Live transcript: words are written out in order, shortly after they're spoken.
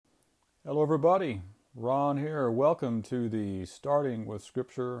Hello, everybody. Ron here. Welcome to the Starting with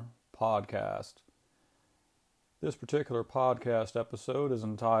Scripture podcast. This particular podcast episode is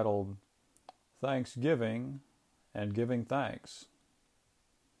entitled Thanksgiving and Giving Thanks.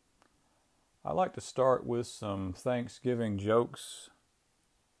 I like to start with some Thanksgiving jokes.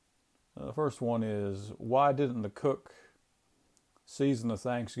 The first one is, why didn't the cook season the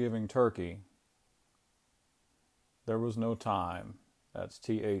Thanksgiving turkey? There was no time. That's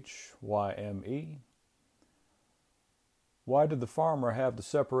T-H-Y-M-E. Why did the farmer have to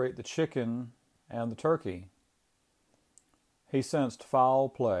separate the chicken and the turkey? He sensed foul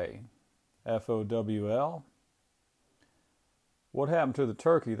play. F-O-W-L. What happened to the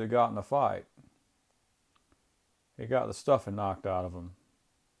turkey that got in a fight? He got the stuffing knocked out of him.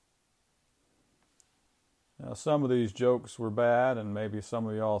 Now, some of these jokes were bad, and maybe some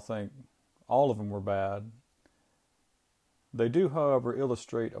of y'all think all of them were bad. They do, however,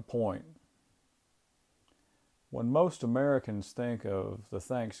 illustrate a point. When most Americans think of the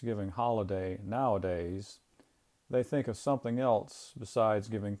Thanksgiving holiday nowadays, they think of something else besides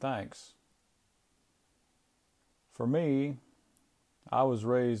giving thanks. For me, I was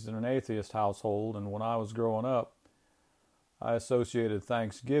raised in an atheist household, and when I was growing up, I associated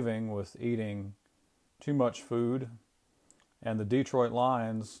Thanksgiving with eating too much food and the Detroit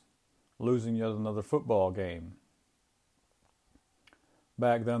Lions losing yet another football game.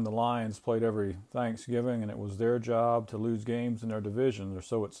 Back then, the Lions played every Thanksgiving, and it was their job to lose games in their division, or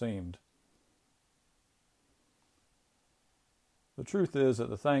so it seemed. The truth is that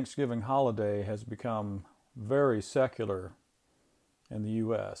the Thanksgiving holiday has become very secular in the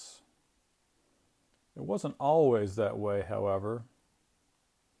U.S. It wasn't always that way, however.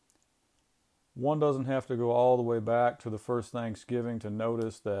 One doesn't have to go all the way back to the first Thanksgiving to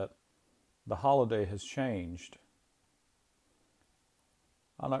notice that the holiday has changed.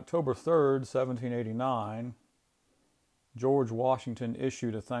 On October 3rd, 1789, George Washington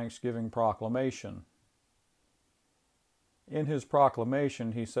issued a Thanksgiving proclamation. In his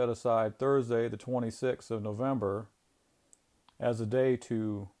proclamation, he set aside Thursday, the 26th of November, as a day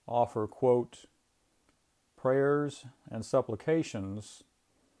to offer, quote, prayers and supplications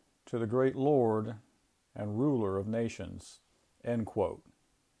to the great Lord and ruler of nations, end quote.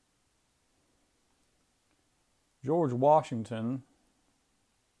 George Washington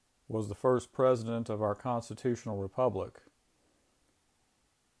was the first president of our constitutional republic.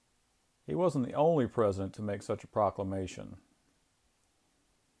 He wasn't the only president to make such a proclamation.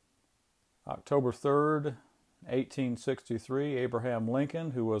 October 3rd, 1863, Abraham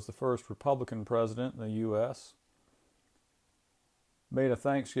Lincoln, who was the first Republican president in the U.S., made a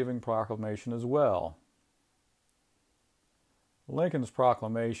Thanksgiving proclamation as well. Lincoln's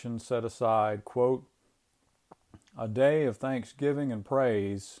proclamation set aside, quote, a day of thanksgiving and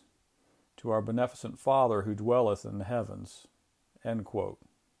praise to our beneficent Father who dwelleth in the heavens, end quote.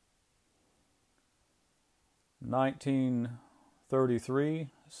 1933,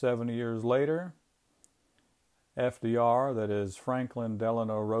 70 years later, FDR, that is Franklin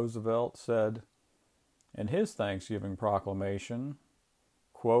Delano Roosevelt, said in his Thanksgiving proclamation,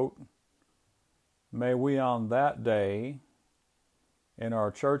 quote, may we on that day in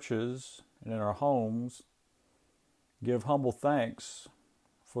our churches and in our homes give humble thanks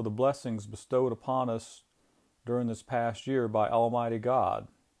for the blessings bestowed upon us during this past year by Almighty God,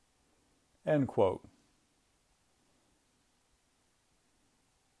 end quote.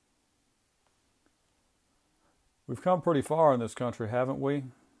 We've come pretty far in this country, haven't we?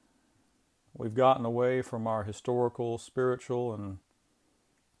 We've gotten away from our historical, spiritual, and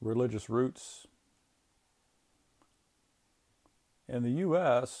religious roots. In the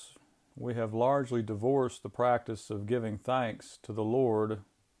U.S., we have largely divorced the practice of giving thanks to the Lord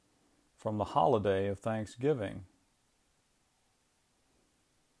from the holiday of Thanksgiving.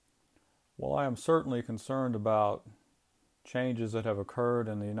 While I am certainly concerned about changes that have occurred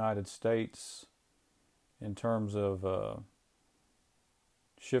in the United States in terms of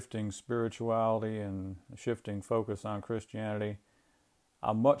shifting spirituality and shifting focus on Christianity,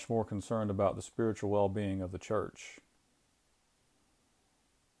 I'm much more concerned about the spiritual well-being of the church.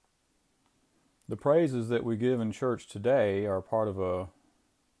 The praises that we give in church today are part of a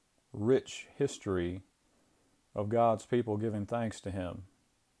rich history of God's people giving thanks to Him.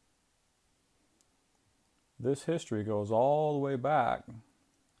 This history goes all the way back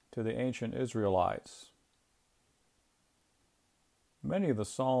to the ancient Israelites. Many of the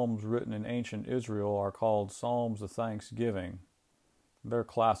psalms written in ancient Israel are called Psalms of Thanksgiving. They're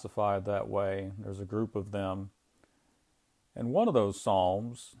classified that way. There's a group of them. And one of those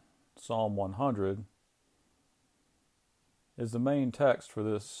psalms, Psalm 100, is the main text for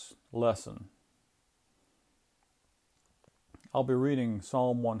this lesson. I'll be reading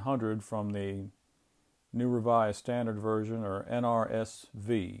Psalm 100 from the New Revised Standard Version, or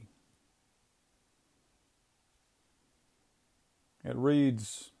NRSV. It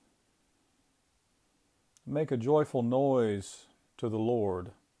reads, "Make a joyful noise to the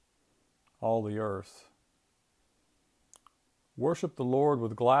Lord, all the earth. Worship the Lord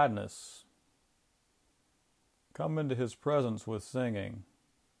with gladness. Come into his presence with singing.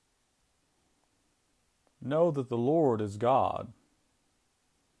 Know that the Lord is God.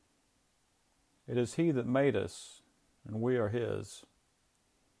 It is he that made us, and we are his.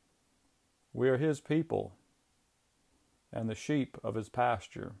 We are his people, and the sheep of his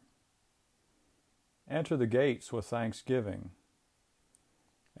pasture. Enter the gates with thanksgiving,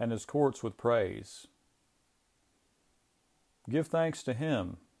 and his courts with praise. Give thanks to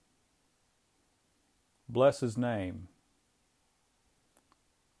him. Bless his name.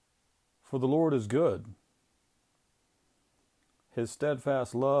 For the Lord is good. His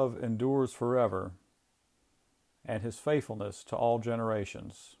steadfast love endures forever, and his faithfulness to all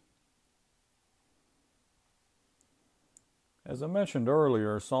generations." As I mentioned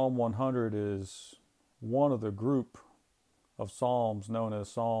earlier, Psalm 100 is one of the group of psalms known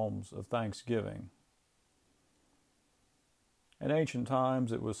as Psalms of Thanksgiving. In ancient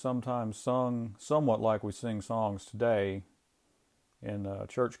times, it was sometimes sung somewhat like we sing songs today in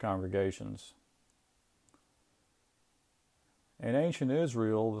church congregations. In ancient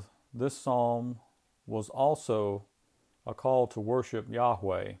Israel, this psalm was also a call to worship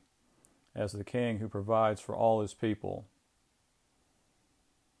Yahweh as the king who provides for all his people.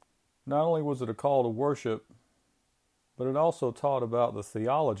 Not only was it a call to worship, but it also taught about the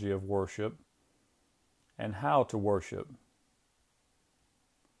theology of worship and how to worship.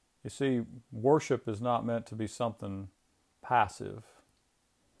 You see, worship is not meant to be something passive.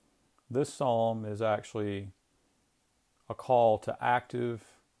 This psalm is actually a call to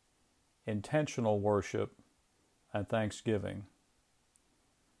active, intentional worship and thanksgiving.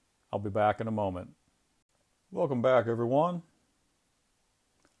 I'll be back in a moment. Welcome back, everyone.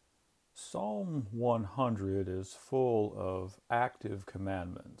 Psalm 100 is full of active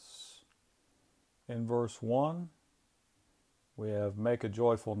commandments. In verse 1, we have "Make a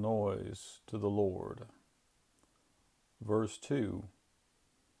joyful noise to the Lord." Verse 2,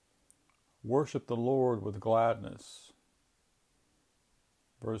 "Worship the Lord with gladness."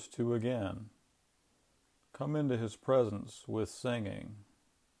 Verse 2 again, "Come into his presence with singing."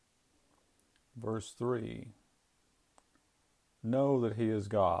 Verse 3, "Know that he is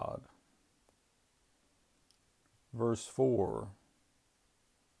God." Verse 4,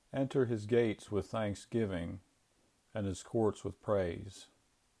 "Enter his gates with thanksgiving and his courts with praise."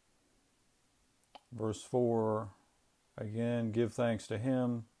 Verse 4, again, "Give thanks to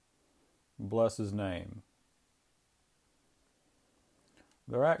him, bless his name."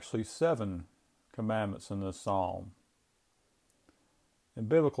 There are actually 7 commandments in this psalm. In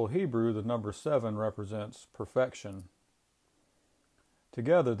biblical Hebrew, the number 7 represents perfection.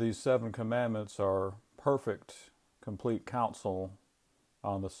 Together, these 7 commandments are perfect, complete counsel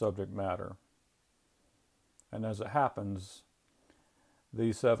on the subject matter. And as it happens,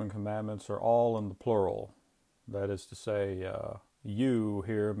 these 7 commandments are all in the plural. That is to say, you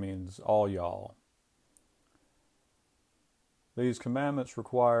here means all y'all. These commandments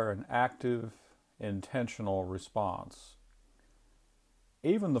require an active, intentional response.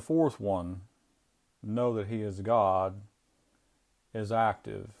 Even the 4th one, "Know that he is God," is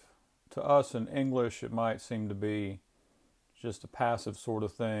active. To us in English, it might seem to be just a passive sort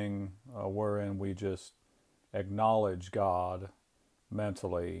of thing wherein we just acknowledge God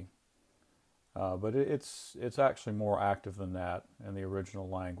mentally. But it's actually more active than that in the original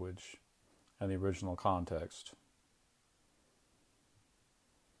language and the original context.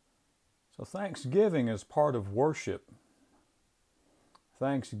 So thanksgiving is part of worship.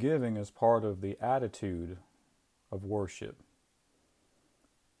 Thanksgiving is part of the attitude of worship.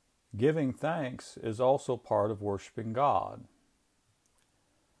 Giving thanks is also part of worshiping God.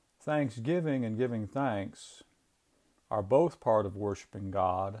 Thanksgiving and giving thanks are both part of worshiping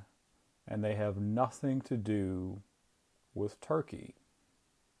God, and they have nothing to do with turkey.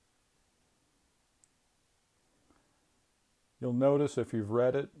 You'll notice if you've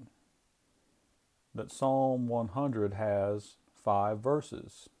read it that Psalm 100 has 5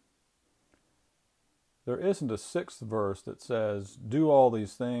 verses. There isn't a 6th verse that says, "Do all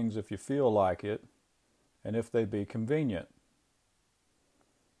these things if you feel like it, and if they be convenient."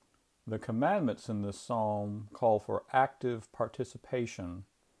 The commandments in this psalm call for active participation,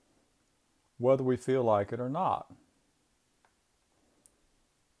 whether we feel like it or not.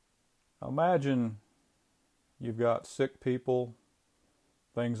 Imagine you've got sick people,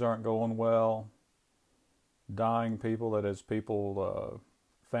 things aren't going well, dying people, that is people,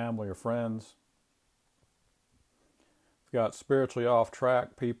 family or friends. You've got spiritually off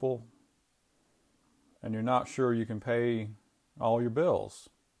track people, and you're not sure you can pay all your bills.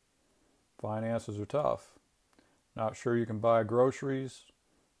 Finances are tough. Not sure you can buy groceries,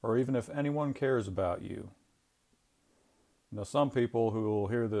 or even if anyone cares about you. Now, some people who will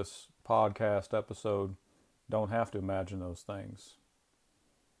hear this podcast episode don't have to imagine those things.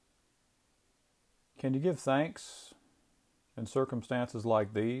 Can you give thanks in circumstances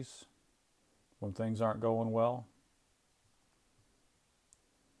like these, when things aren't going well?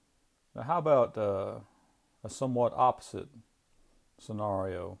 Now, how about a somewhat opposite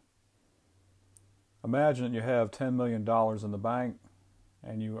scenario? Imagine you have $10 million in the bank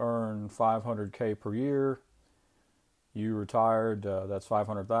and you earn $500K per year. You retired, that's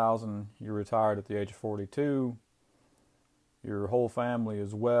 $500,000. You retired at the age of 42. Your whole family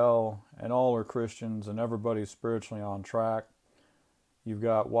is well, and all are Christians, and everybody's spiritually on track. You've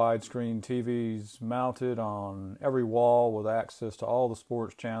got widescreen TVs mounted on every wall with access to all the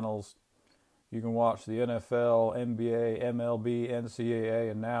sports channels. You can watch the NFL, NBA, MLB,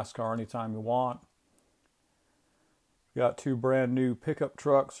 NCAA, and NASCAR anytime you want. You've got 2 brand new pickup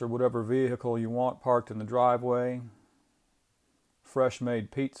trucks or whatever vehicle you want parked in the driveway. Fresh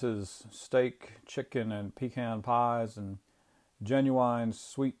made pizzas, steak, chicken, and pecan pies, and genuine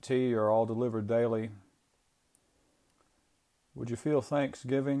sweet tea are all delivered daily. Would you feel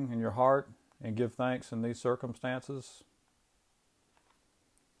thanksgiving in your heart and give thanks in these circumstances?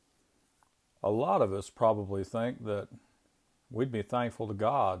 A lot of us probably think that we'd be thankful to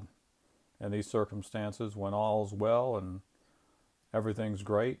God in these circumstances when all's well and everything's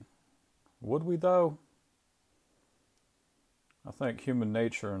great. Would we, though? I think human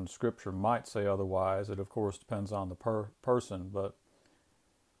nature and Scripture might say otherwise. It, of course, depends on the person, but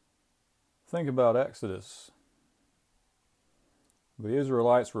think about Exodus. The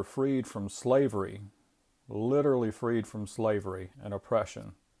Israelites were freed from slavery, literally freed from slavery and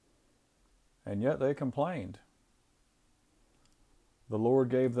oppression, and yet they complained. The Lord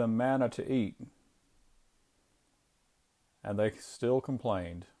gave them manna to eat, and they still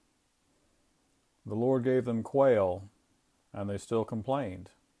complained. The Lord gave them quail, and they still complained.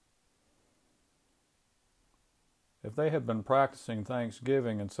 If they had been practicing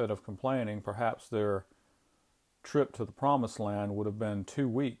thanksgiving instead of complaining, perhaps their trip to the Promised Land would have been 2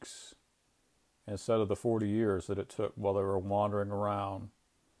 weeks instead of the 40 years that it took while they were wandering around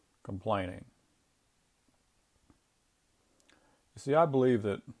complaining. You see, I believe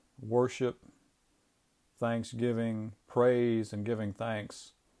that worship, thanksgiving, praise, and giving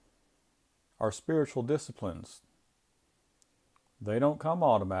thanks are spiritual disciplines. They don't come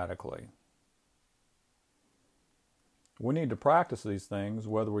automatically. We need to practice these things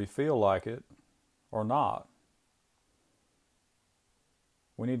whether we feel like it or not.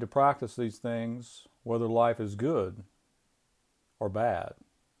 We need to practice these things whether life is good or bad.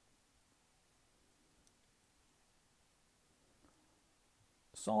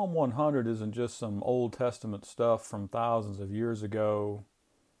 Psalm 100 isn't just some Old Testament stuff from thousands of years ago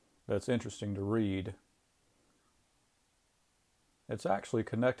that's interesting to read. It's actually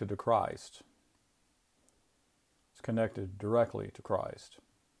connected to Christ. It's connected directly to Christ.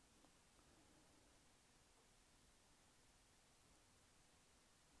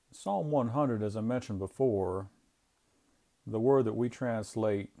 Psalm 100, as I mentioned before, the word that we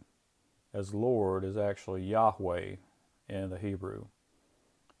translate as Lord is actually Yahweh in the Hebrew.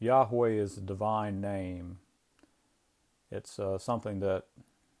 Yahweh is a divine name. It's something that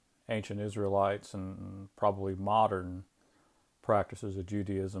ancient Israelites and probably modern practices of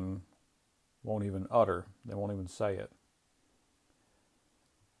Judaism won't even utter. They won't even say it.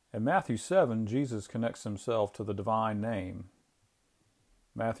 In Matthew 7, Jesus connects himself to the divine name.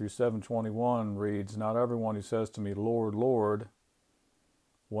 Matthew 7:21 reads, "Not everyone who says to me, 'Lord, Lord,'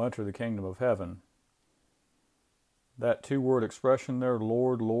 will enter the kingdom of heaven." That 2-word expression there,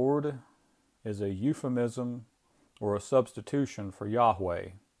 Lord, Lord, is a euphemism or a substitution for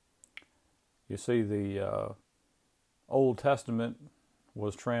Yahweh. You see, the Old Testament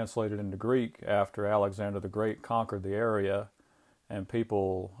was translated into Greek after Alexander the Great conquered the area, and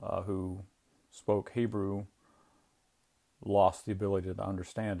people who spoke Hebrew lost the ability to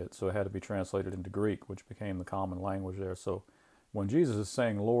understand it, so it had to be translated into Greek, which became the common language there. So when Jesus is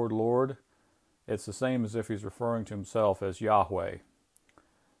saying Lord, Lord, it's the same as if he's referring to himself as Yahweh.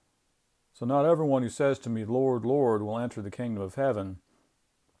 So not everyone who says to me, Lord, Lord, will enter the kingdom of heaven,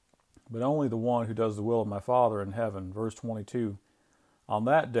 but only the one who does the will of my Father in heaven. Verse 22, on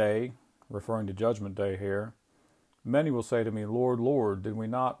that day, referring to Judgment Day here, many will say to me, Lord, Lord, did we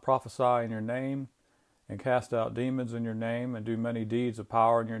not prophesy in your name and cast out demons in your name and do many deeds of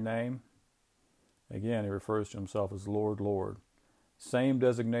power in your name? Again, he refers to himself as Lord, Lord. Same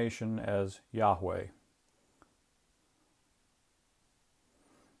designation as Yahweh.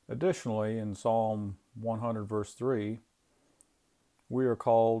 Additionally, in Psalm 100 verse 3, we are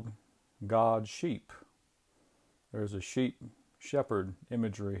called God's sheep. There's a sheep-shepherd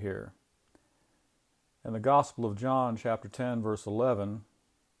imagery here. In the Gospel of John, chapter 10, verse 11,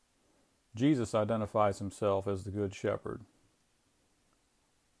 Jesus identifies himself as the Good Shepherd.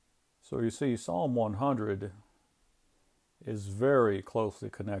 So you see, Psalm 100 is very closely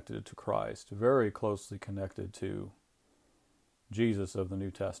connected to Christ, very closely connected to Jesus of the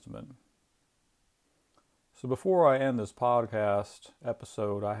New Testament. So before I end this podcast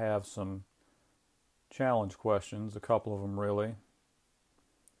episode, I have some challenge questions, a couple of them really.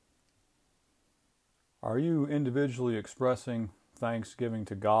 Are you individually expressing thanksgiving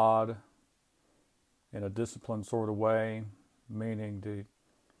to God in a disciplined sort of way? Meaning,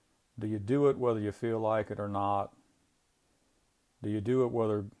 do you do it whether you feel like it or not? Do you do it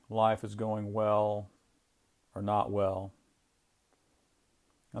whether life is going well or not well?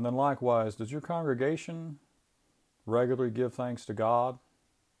 And then likewise, does your congregation regularly give thanks to God?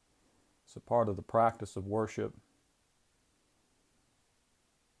 It's a part of the practice of worship.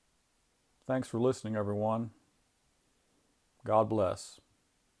 Thanks for listening, everyone. God bless.